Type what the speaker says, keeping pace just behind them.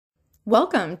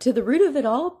Welcome to the Root of It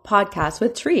All podcast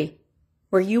with Tree,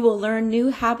 where you will learn new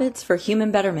habits for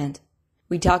human betterment.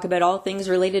 We talk about all things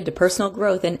related to personal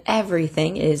growth and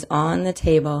everything is on the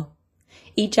table.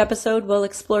 Each episode will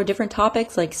explore different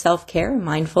topics like self-care,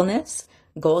 mindfulness,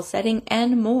 goal setting,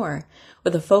 and more,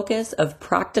 with a focus of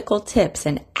practical tips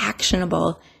and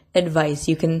actionable advice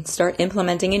you can start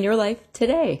implementing in your life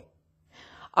today.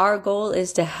 Our goal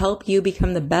is to help you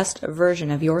become the best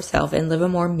version of yourself and live a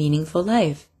more meaningful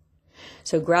life.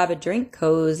 So grab a drink,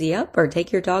 cozy up, or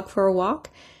take your dog for a walk,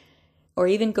 or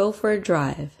even go for a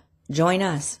drive. Join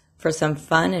us for some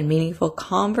fun and meaningful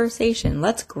conversation.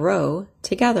 Let's grow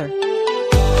together.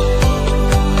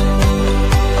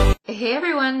 Hey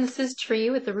everyone, this is Tree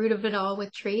with the Root of It All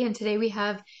with Tree, and today we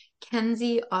have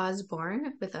Kenzie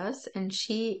Osborne with us, and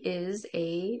she is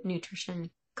a nutrition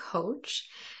coach.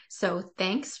 So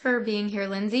thanks for being here,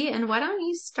 Lindsay. And why don't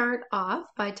you start off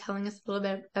by telling us a little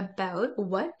bit about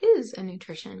what is a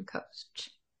nutrition coach?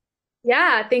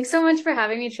 Yeah, thanks so much for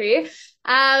having me, Tree.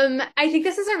 I think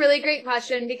this is a really great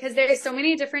question because there's so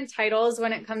many different titles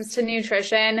when it comes to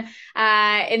nutrition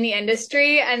in the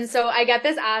industry. And so I get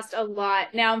this asked a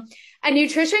lot. Now, a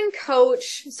nutrition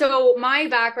coach, so my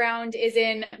background is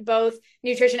in both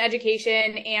nutrition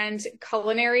education and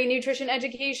culinary nutrition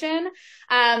education.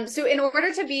 So in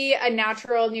order to be a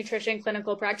natural nutrition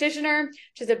clinical practitioner,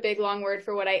 which is a big, long word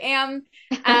for what I am,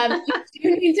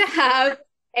 you need to have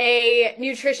a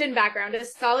nutrition background, a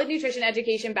solid nutrition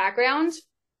education background.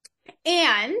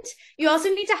 And you also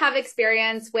need to have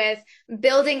experience with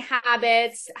building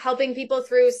habits, helping people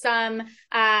through some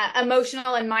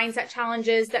emotional and mindset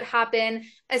challenges that happen,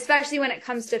 especially when it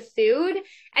comes to food.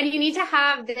 And you need to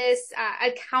have this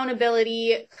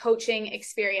accountability coaching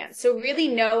experience. So really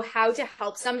know how to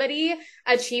help somebody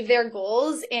achieve their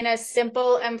goals in a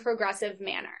simple and progressive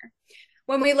manner.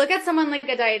 When we look at someone like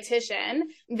a dietitian,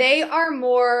 they are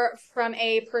more from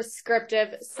a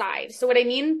prescriptive side. So what I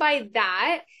mean by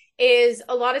that is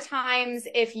a lot of times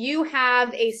if you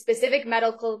have a specific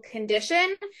medical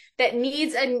condition that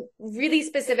needs a really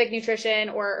specific nutrition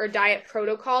or diet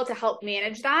protocol to help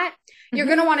manage that, you're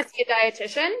going to want to see a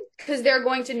dietitian because they're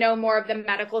going to know more of the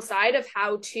medical side of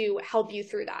how to help you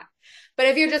through that. But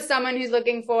if you're just someone who's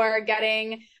looking for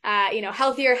getting,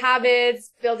 healthier habits,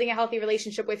 building a healthy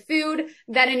relationship with food,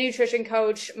 then a nutrition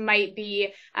coach might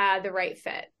be the right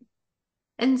fit.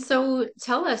 And so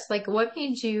tell us, what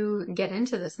made you get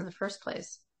into this in the first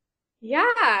place?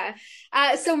 Yeah.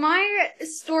 So my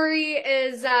story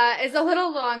is a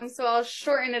little long, so I'll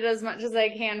shorten it as much as I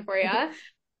can for you.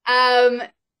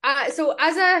 So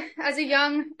as a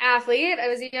young athlete, I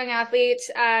was a young athlete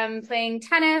playing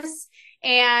tennis.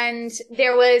 And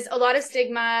there was a lot of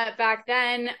stigma back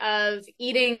then of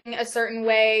eating a certain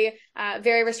way,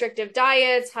 very restrictive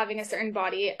diets, having a certain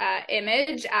body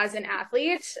image as an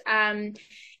athlete.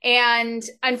 And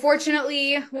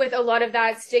unfortunately, with a lot of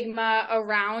that stigma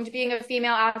around being a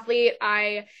female athlete,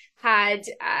 I had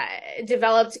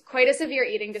developed quite a severe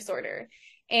eating disorder.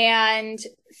 And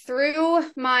through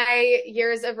my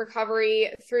years of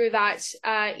recovery through that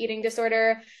eating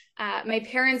disorder, my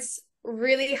parents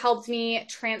really helped me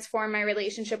transform my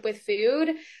relationship with food,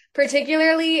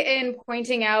 particularly in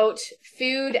pointing out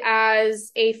food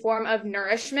as a form of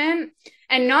nourishment,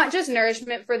 and not just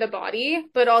nourishment for the body,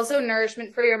 but also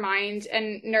nourishment for your mind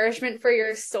and nourishment for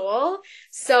your soul.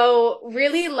 So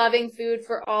really loving food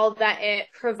for all that it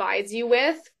provides you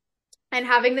with, and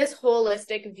having this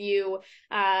holistic view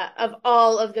of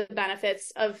all of the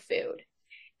benefits of food.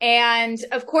 And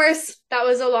of course, that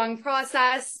was a long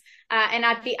process. And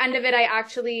at the end of it, I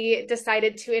actually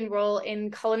decided to enroll in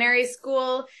culinary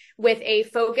school with a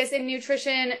focus in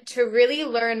nutrition to really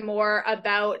learn more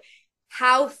about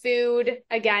how food,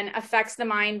 again, affects the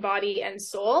mind, body, and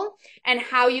soul, and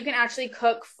how you can actually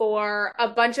cook for a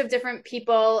bunch of different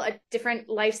people, different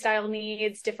lifestyle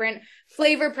needs, different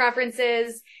flavor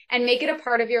preferences, and make it a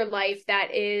part of your life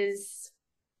that is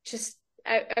just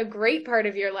a great part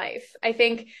of your life. I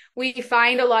think we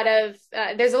find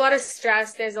there's a lot of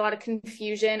stress, there's a lot of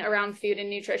confusion around food and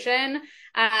nutrition.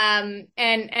 And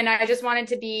I just wanted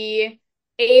to be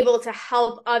able to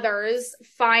help others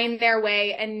find their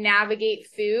way and navigate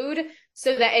food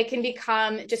so that it can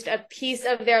become just a piece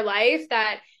of their life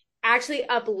that actually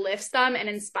uplifts them and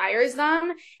inspires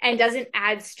them and doesn't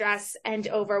add stress and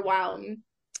overwhelm.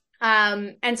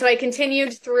 And so I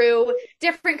continued through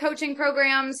different coaching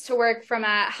programs to work from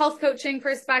a health coaching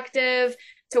perspective,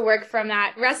 to work from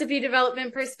that recipe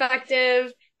development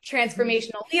perspective,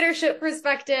 transformational leadership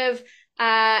perspective.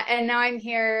 And now I'm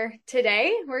here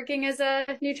today working as a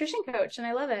nutrition coach, and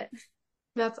I love it.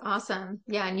 That's awesome.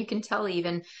 Yeah, and you can tell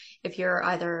even if you're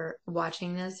either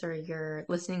watching this or you're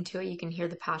listening to it, you can hear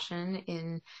the passion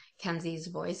in Kenzie's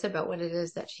voice about what it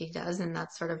is that she does. And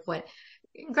that's sort of what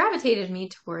gravitated me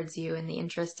towards you and the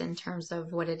interest in terms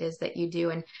of what it is that you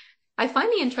do. And I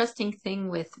find the interesting thing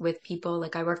with people,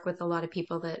 like I work with a lot of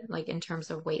people that like in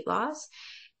terms of weight loss,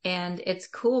 and it's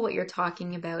cool what you're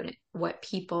talking about, what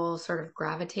people sort of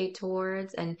gravitate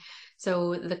towards. And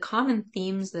so the common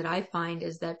themes that I find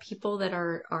is that people that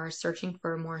are searching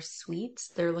for more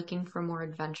sweets, they're looking for more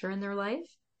adventure in their life.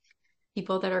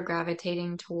 People that are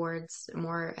gravitating towards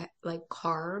more like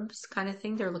carbs kind of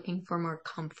thing, they're looking for more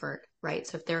comfort, right?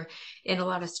 So if they're in a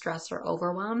lot of stress or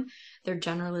overwhelm, they're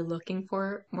generally looking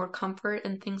for more comfort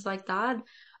and things like that.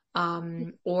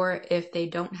 Or if they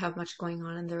don't have much going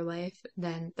on in their life,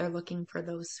 then they're looking for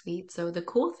those sweets. So the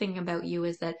cool thing about you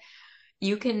is that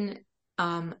you can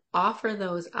offer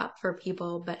those up for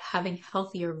people, but having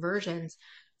healthier versions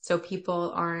so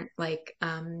people aren't like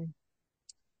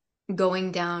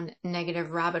going down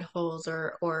negative rabbit holes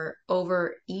or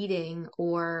overeating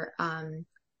or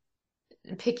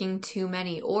picking too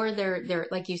many, or they're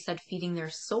like you said, feeding their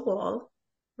soul,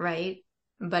 right?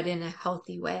 But in a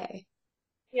healthy way.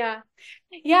 Yeah.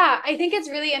 Yeah, I think it's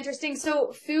really interesting.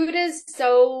 So food is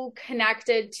so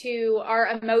connected to our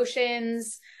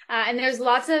emotions, and there's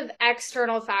lots of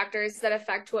external factors that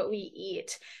affect what we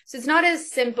eat. So it's not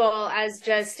as simple as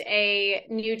just a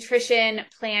nutrition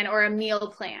plan or a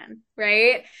meal plan,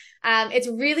 right? It's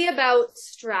really about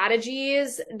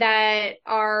strategies that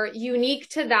are unique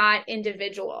to that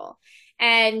individual.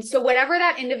 And so whatever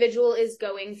that individual is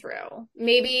going through,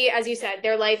 maybe, as you said,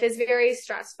 their life is very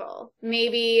stressful.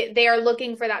 Maybe they are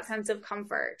looking for that sense of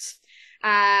comfort.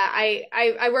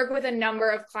 I work with a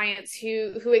number of clients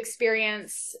who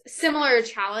experience similar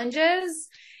challenges.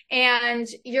 And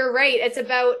you're right. It's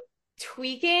about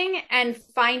tweaking and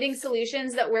finding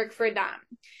solutions that work for them.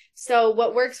 So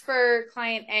what works for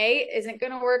client A isn't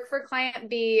going to work for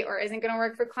client B or isn't going to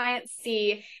work for client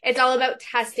C. It's all about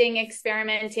testing,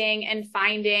 experimenting, and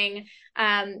finding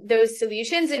those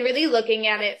solutions and really looking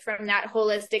at it from that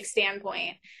holistic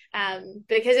standpoint.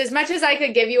 Because as much as I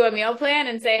could give you a meal plan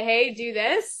and say, hey, do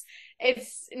this,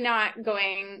 it's not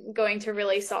going to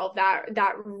really solve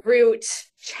that root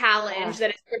challenge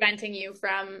that is preventing you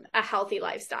from a healthy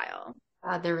lifestyle.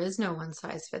 There is no one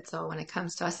size fits all when it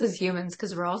comes to us as humans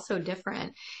because we're all so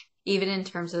different, even in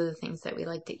terms of the things that we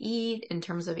like to eat, in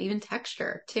terms of even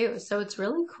texture too. So it's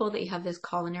really cool that you have this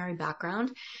culinary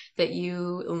background, that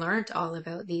you learned all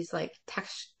about these like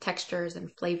textures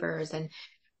and flavors, and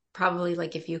probably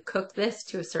like if you cook this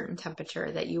to a certain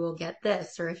temperature that you will get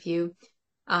this, or if you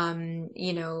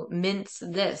mince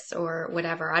this or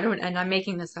whatever. And I'm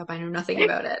making this up. I know nothing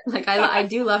about it. Like I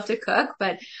do love to cook,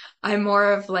 but I'm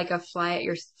more of like a fly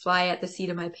at the seat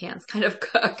of my pants kind of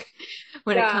cook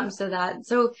when it comes to that.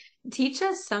 So teach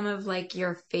us some of like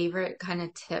your favorite kind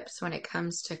of tips when it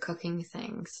comes to cooking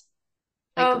things.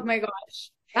 Like, oh my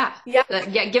gosh. Yeah.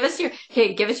 Yeah. Give us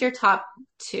your top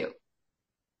two.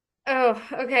 Oh,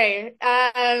 okay.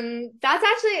 That's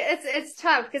actually it's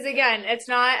tough because again, it's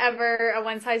not ever a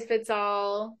one size fits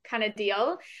all kind of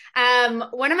deal.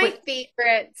 One of my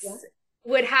favorites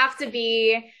would have to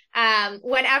be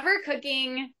whenever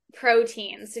cooking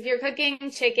proteins. If you're cooking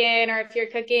chicken or if you're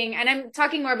cooking, and I'm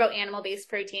talking more about animal-based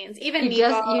proteins, even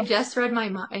meatballs. You just read my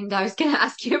mind. I was going to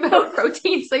ask you about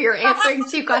protein, so you're answering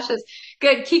two questions.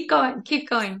 Good. Keep going.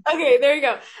 Okay, there you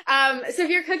go. So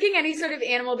if you're cooking any sort of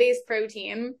animal-based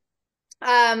protein,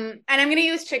 and I'm going to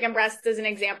use chicken breasts as an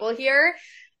example here.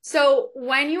 So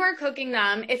when you are cooking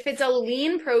them, if it's a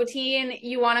lean protein,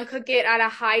 you want to cook it at a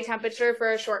high temperature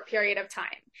for a short period of time,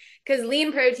 because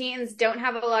lean proteins don't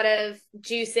have a lot of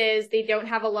juices. They don't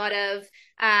have a lot of,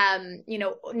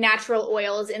 natural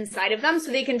oils inside of them.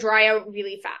 So they can dry out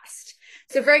really fast.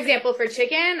 So for example, for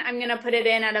chicken, I'm going to put it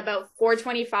in at about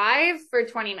 425 for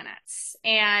 20 minutes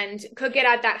and cook it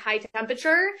at that high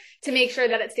temperature to make sure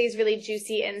that it stays really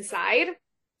juicy inside.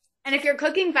 And if you're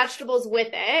cooking vegetables with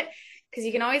it, because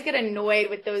you can always get annoyed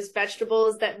with those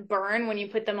vegetables that burn when you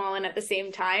put them all in at the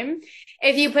same time.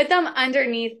 If you put them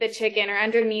underneath the chicken or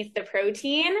underneath the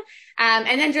protein, and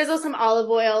then drizzle some olive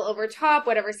oil over top,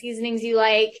 whatever seasonings you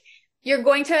like, you're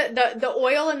going to, the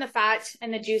oil and the fat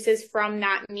and the juices from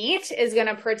that meat is going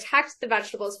to protect the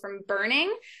vegetables from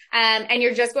burning. And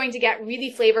you're just going to get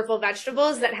really flavorful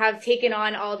vegetables that have taken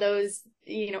on all those,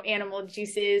 animal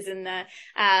juices and the,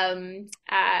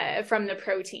 from the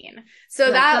protein.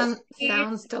 So that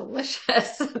sounds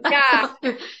delicious. Yeah.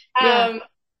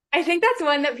 I think that's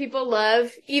one that people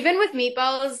love, even with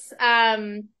meatballs.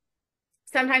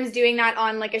 sometimes doing that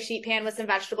on like a sheet pan with some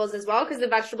vegetables as well, because the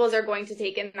vegetables are going to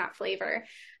take in that flavor.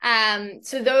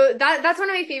 So that's one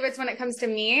of my favorites when it comes to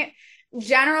meat.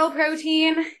 General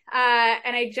protein, and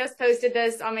I just posted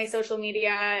this on my social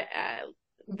media.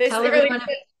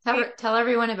 Tell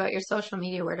everyone about your social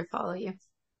media, where to follow you.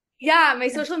 Yeah, my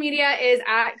social media is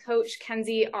at Coach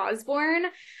Kenzie Osborne.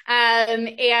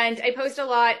 And I post a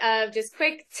lot of just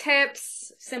quick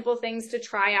tips, simple things to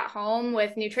try at home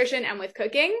with nutrition and with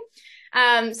cooking.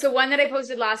 So one that I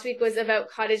posted last week was about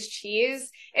cottage cheese.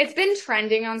 It's been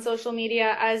trending on social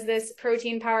media as this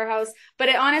protein powerhouse, but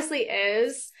it honestly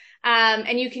is.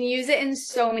 And you can use it in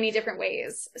so many different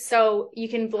ways. So you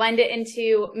can blend it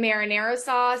into marinara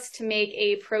sauce to make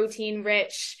a protein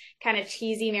rich kind of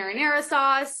cheesy marinara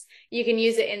sauce. You can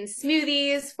use it in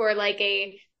smoothies for like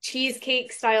a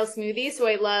cheesecake style smoothie. So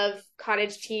I love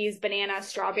cottage cheese, banana,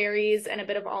 strawberries, and a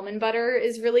bit of almond butter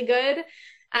is really good.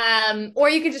 Or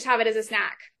you can just have it as a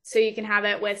snack. So you can have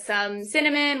it with some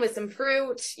cinnamon, with some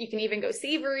fruit. You can even go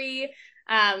savory.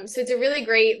 So it's a really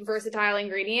great versatile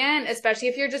ingredient, especially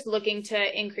if you're just looking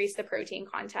to increase the protein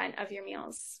content of your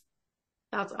meals.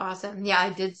 That's awesome. Yeah, I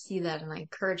did see that, and I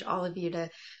encourage all of you to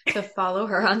follow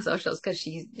her on socials, because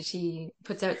she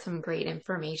puts out some great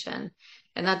information,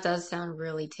 and that does sound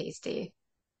really tasty.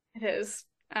 It is.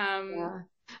 Yeah.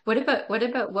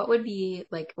 What would be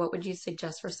like, what would you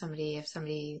suggest for somebody if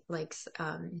somebody likes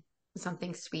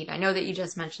something sweet? I know that you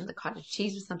just mentioned the cottage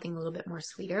cheese was something a little bit more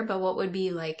sweeter, but what would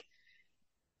be like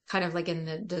kind of like in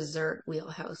the dessert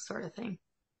wheelhouse sort of thing?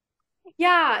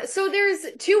 Yeah, so there's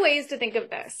two ways to think of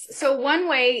this. So one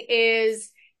way is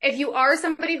if you are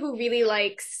somebody who really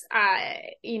likes,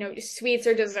 sweets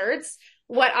or desserts,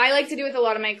 what I like to do with a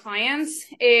lot of my clients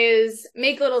is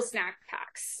make little snack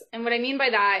packs. And what I mean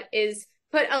by that is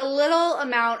put a little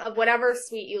amount of whatever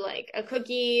sweet you like, a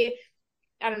cookie,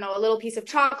 I don't know, a little piece of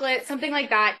chocolate, something like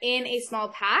that in a small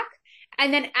pack.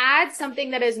 And then add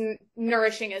something that is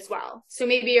nourishing as well. So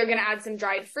maybe you're going to add some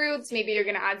dried fruits. Maybe you're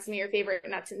going to add some of your favorite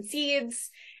nuts and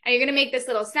seeds. And you're going to make this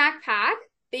little snack pack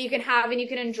that you can have and you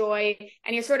can enjoy.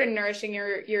 And you're sort of nourishing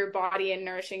your body and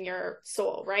nourishing your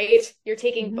soul, right? You're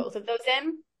taking both of those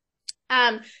in.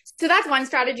 So that's one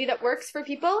strategy that works for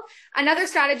people. Another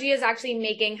strategy is actually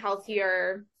making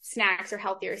healthier snacks or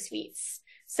healthier sweets.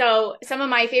 So some of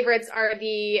my favorites are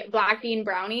the black bean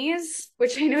brownies,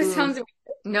 which I know sounds weird.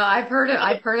 No, I've heard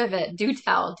of it. Do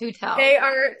tell. They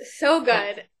are so good.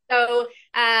 Yeah. So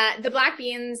the black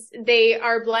beans, they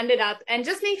are blended up, and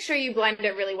just make sure you blend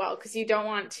it really well, because you don't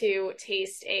want to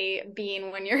taste a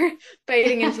bean when you're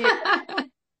biting into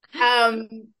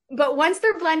it. But once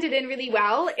they're blended in really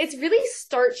well, it's really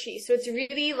starchy. So it's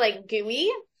really like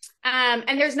gooey.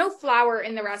 And there's no flour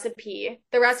in the recipe.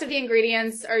 The rest of the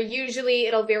ingredients are usually,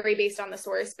 it'll vary based on the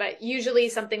source, but usually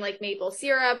something like maple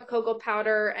syrup, cocoa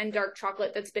powder, and dark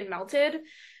chocolate that's been melted.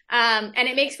 And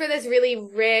it makes for this really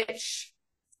rich,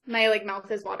 my mouth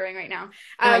is watering right now.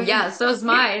 Yeah, so is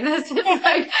mine.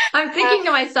 I'm thinking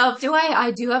to myself,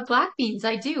 I do have black beans.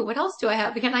 I do. What else do I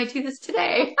have? Can I do this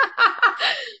today?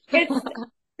 It's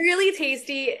really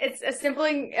tasty. It's a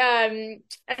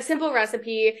simple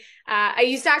recipe. I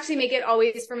used to actually make it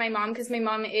always for my mom, because my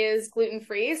mom is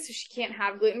gluten-free, so she can't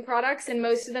have gluten products, and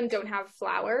most of them don't have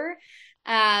flour.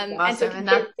 Awesome. And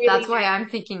that's why I'm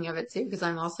thinking of it too, because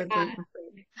I'm also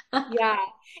gluten-free. Yeah.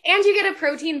 And you get a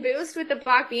protein boost with the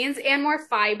black beans and more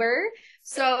fiber.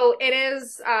 So it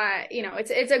is,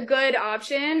 it's a good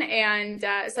option,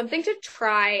 and something to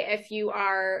try if you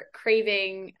are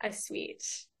craving a sweet.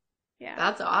 Yeah.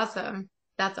 That's awesome.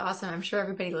 I'm sure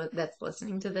everybody that's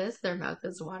listening to this, their mouth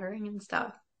is watering and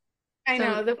stuff. I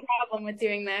know the problem with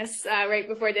doing this right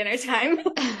before dinner time.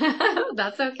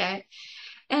 That's okay.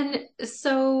 And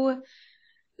so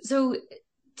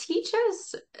teach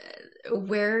us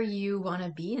where you want to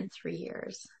be in 3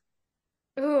 years.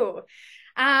 Ooh.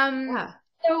 Yeah.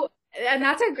 And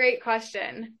that's a great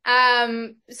question.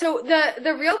 So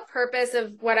the real purpose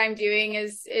of what I'm doing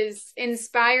is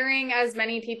inspiring as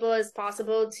many people as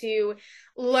possible to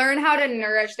learn how to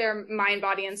nourish their mind,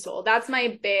 body, and soul. That's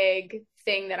my big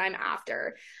thing that I'm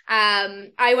after.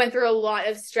 I went through a lot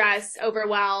of stress,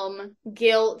 overwhelm,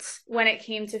 guilt when it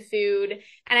came to food.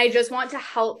 And I just want to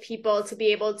help people to be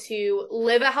able to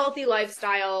live a healthy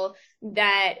lifestyle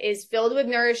that is filled with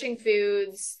nourishing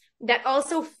foods, that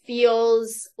also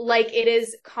feels like it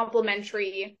is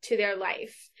complementary to their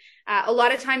life. A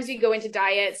lot of times we go into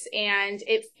diets and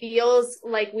it feels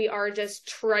like we are just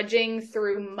trudging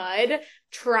through mud,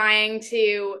 trying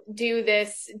to do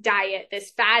this diet,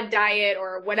 this fad diet,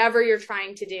 or whatever you're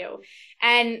trying to do.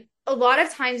 And a lot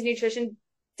of times nutrition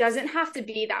doesn't have to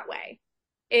be that way.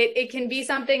 It can be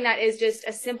something that is just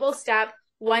a simple step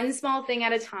one small thing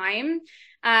at a time.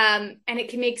 And it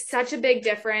can make such a big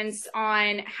difference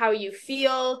on how you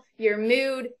feel, your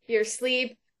mood, your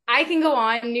sleep. I can go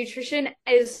on. Nutrition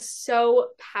is so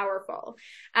powerful.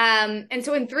 And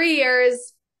so in 3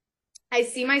 years, I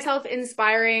see myself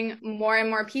inspiring more and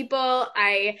more people.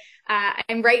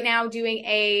 I'm right now doing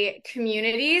a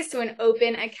community, so an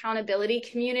open accountability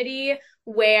community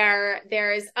where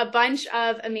there's a bunch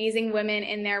of amazing women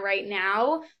in there right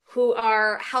now who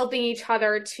are helping each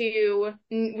other to,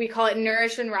 we call it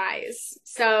nourish and rise.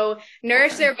 So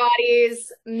nourish their bodies,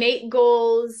 make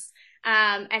goals,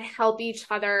 and help each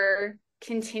other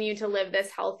continue to live this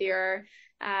healthier,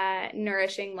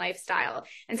 nourishing lifestyle.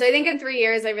 And so I think in 3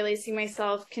 years, I really see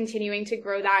myself continuing to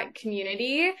grow that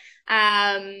community.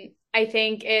 I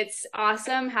think it's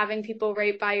awesome having people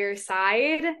right by your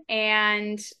side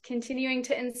and continuing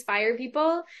to inspire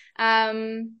people,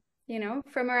 from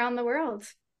around the world.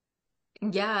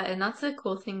 Yeah, and that's the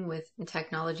cool thing with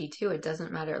technology too. It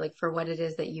doesn't matter like for what it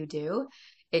is that you do.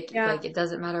 It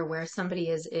doesn't matter where somebody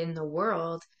is in the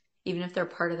world, even if they're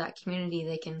part of that community,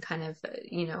 they can kind of,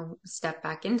 step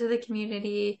back into the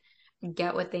community,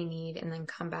 get what they need, and then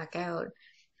come back out.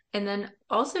 And then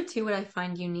also too, what I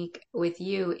find unique with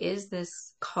you is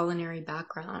this culinary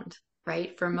background,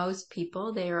 right? For most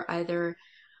people, they are either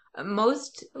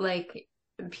most like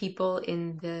people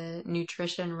in the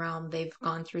nutrition realm, they've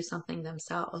gone through something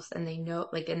themselves and they know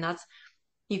like, and that's,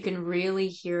 you can really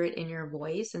hear it in your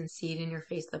voice and see it in your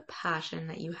face, the passion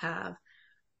that you have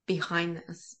behind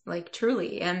this, like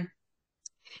truly. And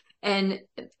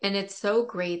it's so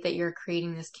great that you're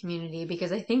creating this community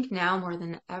because I think now more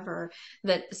than ever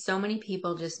that so many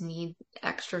people just need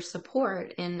extra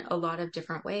support in a lot of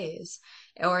different ways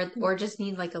or just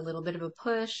need like a little bit of a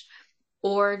push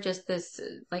or just this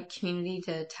like community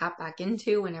to tap back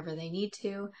into whenever they need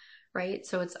to, right?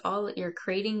 So it's all you're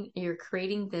creating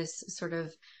this sort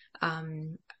of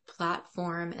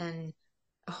platform and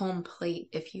home plate,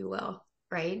 if you will,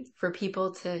 right? For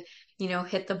people to,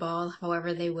 hit the ball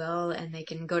however they will, and they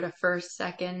can go to first,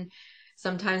 second,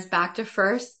 sometimes back to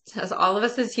first, as all of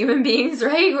us as human beings,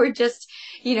 right? We're just,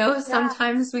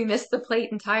 sometimes we miss the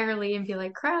plate entirely and be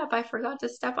like, crap, I forgot to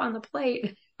step on the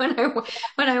plate when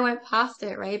I went past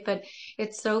it, right? But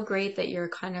it's so great that you're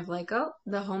kind of like, oh,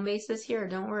 the home base is here.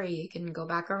 Don't worry, you can go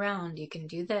back around, you can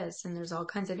do this, and there's all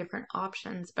kinds of different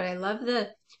options. But I love the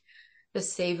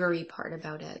savory part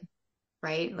about it,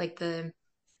 right? Like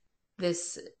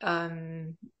there's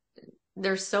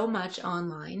so much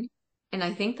online. And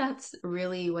I think that's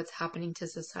really what's happening to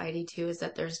society too, is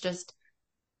that there's just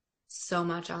so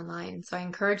much online. So I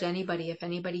encourage anybody, if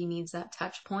anybody needs that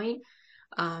touch point,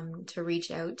 to reach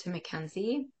out to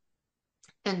Mackenzie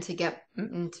and to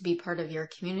be part of your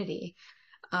community,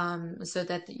 so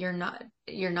that you're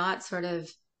not sort of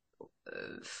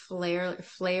flaying.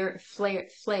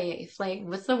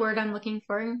 What's the word I'm looking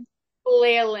for?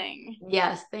 Flailing.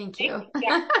 Yes, thank you.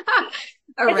 Yeah.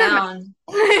 Around.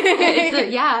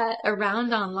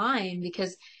 Around online,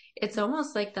 because it's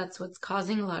almost like that's what's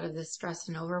causing a lot of this stress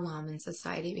and overwhelm in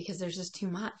society because there's just too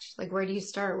much. Like, where do you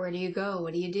start? Where do you go?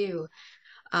 What do you do?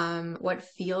 What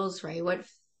feels right?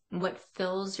 What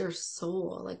fills your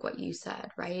soul, like what you said,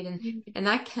 right? And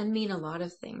that can mean a lot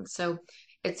of things. So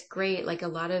it's great. Like a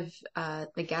lot of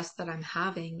the guests that I'm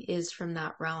having is from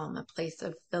that realm, a place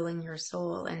of filling your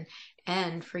soul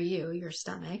and for you, your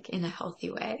stomach in a healthy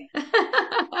way.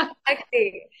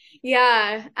 Exactly.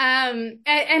 Yeah. And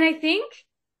I think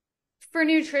for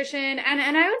nutrition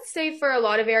and I would say for a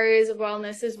lot of areas of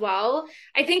wellness as well,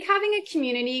 I think having a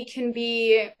community can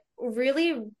be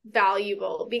really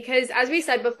valuable because as we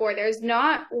said before, there's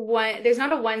not a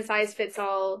one size fits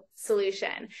all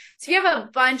solution. So you have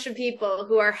a bunch of people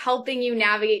who are helping you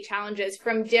navigate challenges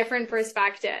from different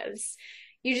perspectives.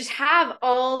 You just have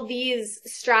all these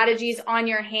strategies on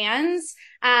your hands.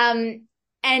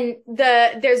 And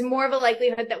there's more of a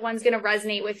likelihood that one's going to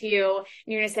resonate with you and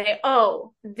you're going to say,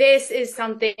 oh, this is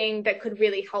something that could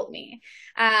really help me.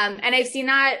 And I've seen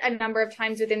that a number of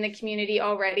times within the community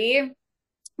already.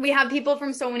 We have people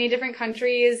from so many different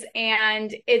countries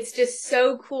and it's just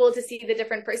so cool to see the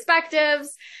different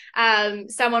perspectives.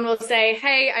 Someone will say,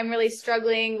 hey, I'm really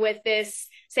struggling with this,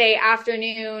 say,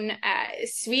 afternoon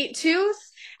sweet tooth.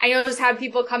 And you'll just have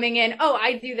people coming in, oh,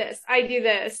 I do this,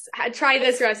 try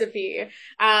this recipe.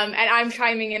 And I'm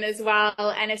chiming in as well.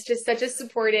 And it's just such a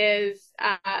supportive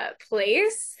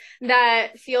place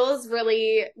that feels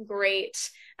really great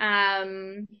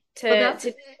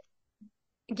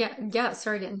Yeah,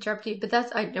 sorry to interrupt you, but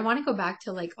I want to go back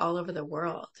to like all over the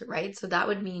world, right? So that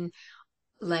would mean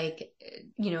like,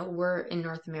 we're in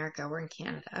North America, we're in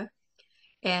Canada.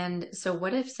 And so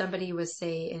what if somebody was,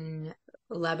 say, in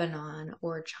Lebanon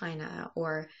or China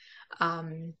or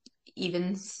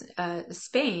even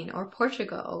Spain or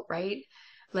Portugal, right?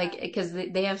 Like, because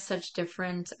they have such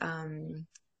different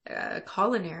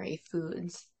culinary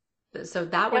foods. So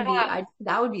that would be Yeah.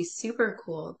 that would be super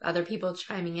cool. Other people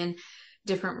chiming in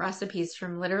different recipes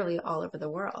from literally all over the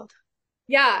world.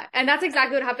 Yeah, and that's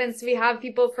exactly what happens. We have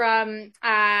people from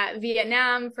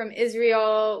Vietnam, from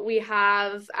Israel. We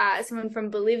have someone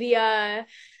from Bolivia,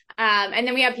 and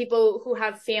then we have people who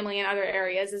have family in other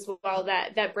areas as well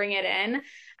that bring it in.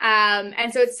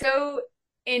 And so it's so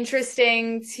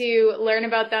interesting to learn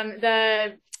about them.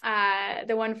 The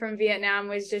one from Vietnam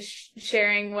was just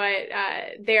sharing what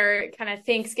their kind of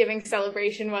Thanksgiving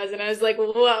celebration was, and I was like,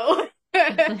 "Whoa,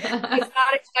 I was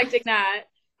not expecting that."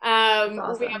 That's We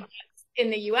awesome. have in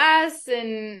the US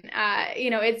and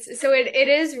it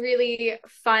is really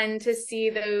fun to see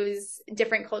those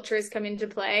different cultures come into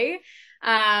play.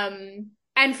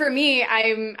 And for me,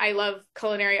 I love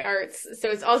culinary arts, so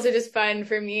it's also just fun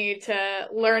for me to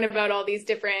learn about all these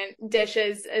different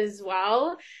dishes as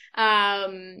well.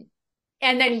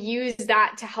 And then use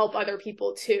that to help other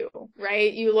people too,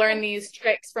 right? You learn these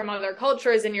tricks from other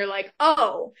cultures and you're like,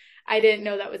 oh, I didn't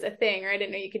know that was a thing, or I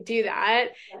didn't know you could do that.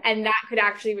 And that could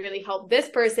actually really help this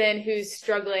person who's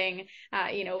struggling,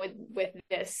 with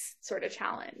this sort of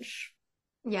challenge.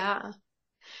 Yeah.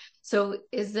 So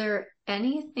is there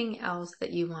anything else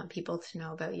that you want people to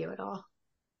know about you at all?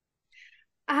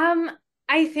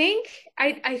 I think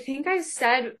I've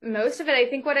said most of it. I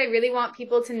think what I really want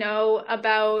people to know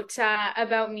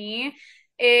about me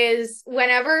is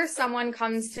whenever someone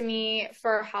comes to me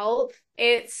for help,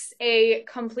 it's a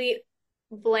complete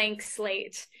blank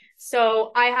slate.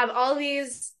 So I have all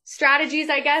these strategies,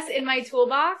 I guess, in my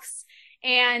toolbox,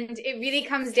 and it really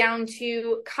comes down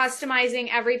to customizing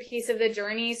every piece of the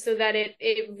journey so that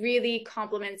it really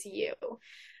complements you.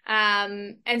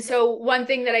 And so one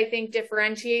thing that I think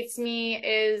differentiates me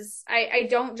is I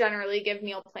don't generally give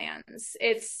meal plans.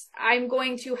 I'm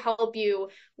going to help you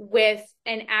with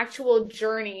an actual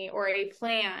journey or a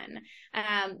plan,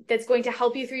 that's going to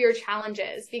help you through your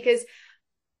challenges. Because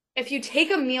if you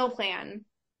take a meal plan,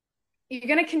 you're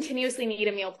going to continuously need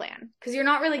a meal plan because you're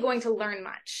not really going to learn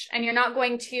much and you're not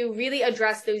going to really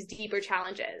address those deeper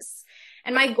challenges.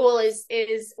 And my goal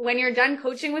is when you're done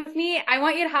coaching with me, I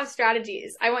want you to have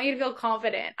strategies. I want you to feel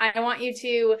confident. I want you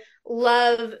to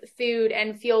love food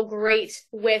and feel great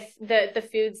with the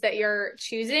foods that you're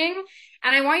choosing.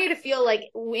 And I want you to feel like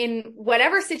in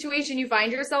whatever situation you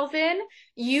find yourself in,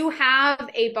 you have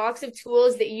a box of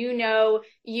tools that you know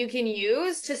you can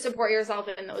use to support yourself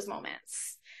in those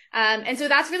moments. And so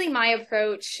that's really my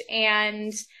approach.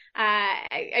 And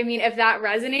I mean, if that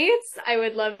resonates, I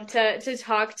would love to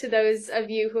talk to those of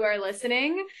you who are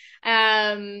listening.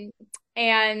 And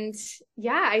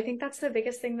yeah, I think that's the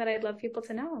biggest thing that I'd love people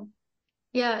to know.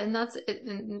 Yeah, and that's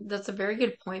a very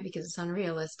good point because it's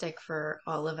unrealistic for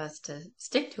all of us to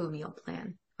stick to a meal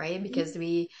plan, right? Because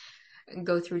we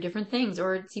go through different things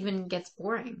or it even gets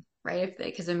boring, right?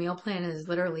 Because a meal plan is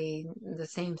literally the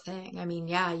same thing. I mean,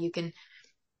 yeah,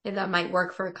 that might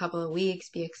work for a couple of weeks,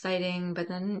 be exciting, but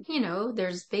then,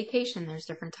 there's vacation, there's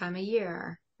different time of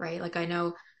year, right? Like I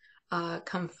know,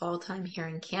 come fall time here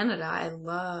in Canada, I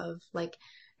love like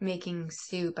making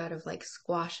soup out of like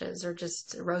squashes or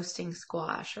just roasting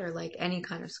squash or like any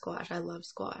kind of squash. I love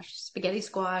squash, spaghetti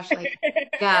squash, like,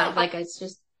 yeah, like it's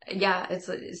just, yeah, it's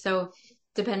so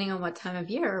depending on what time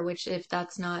of year, which if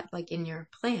that's not like in your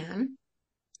plan,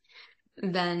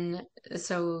 then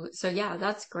so yeah,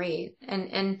 that's great.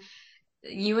 And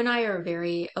you and I are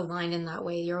very aligned in that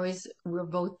way. We're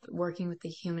both working with the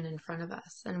human in front of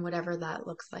us and whatever that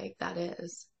looks like, that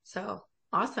is. So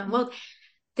awesome. Well,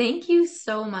 thank you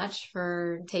so much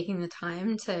for taking the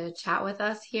time to chat with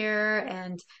us here.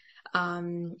 And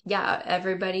yeah,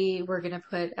 everybody, we're going to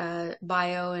put a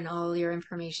bio and all your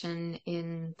information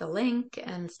in the link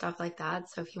and stuff like that.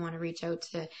 So if you want to reach out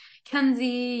to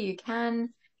Kenzie, you can.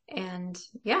 And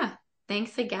yeah,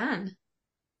 thanks again.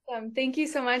 Thank you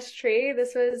so much, Tree.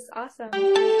 This was awesome.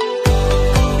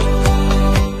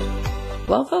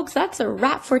 Well, folks, that's a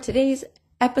wrap for today's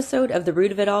episode of The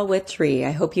Root of It All with Tree.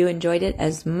 I hope you enjoyed it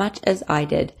as much as I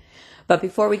did. But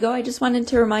before we go, I just wanted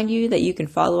to remind you that you can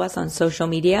follow us on social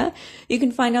media. You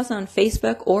can find us on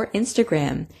Facebook or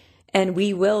Instagram. And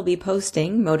we will be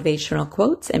posting motivational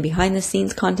quotes and behind the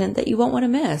scenes content that you won't want to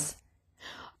miss.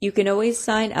 You can always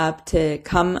sign up to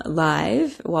come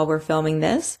live while we're filming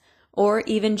this, or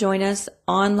even join us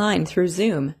online through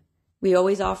Zoom. We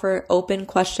always offer open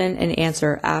question and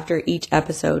answer after each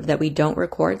episode that we don't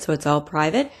record, so it's all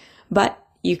private, but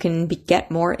you can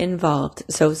get more involved.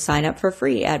 So sign up for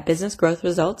free at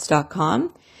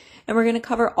businessgrowthresults.com. And we're going to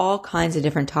cover all kinds of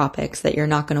different topics that you're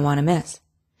not going to want to miss.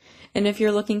 And if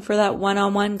you're looking for that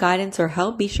one-on-one guidance or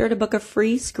help, be sure to book a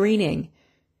free screening.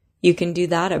 You can do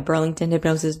that at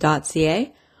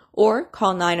burlingtonhypnosis.ca or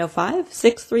call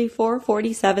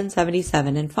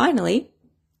 905-634-4777. And finally,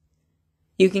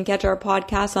 you can catch our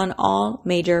podcast on all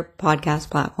major podcast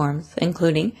platforms,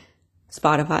 including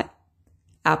Spotify,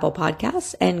 Apple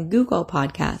Podcasts, and Google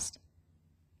Podcasts.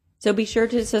 So be sure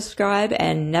to subscribe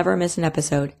and never miss an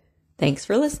episode. Thanks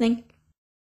for listening.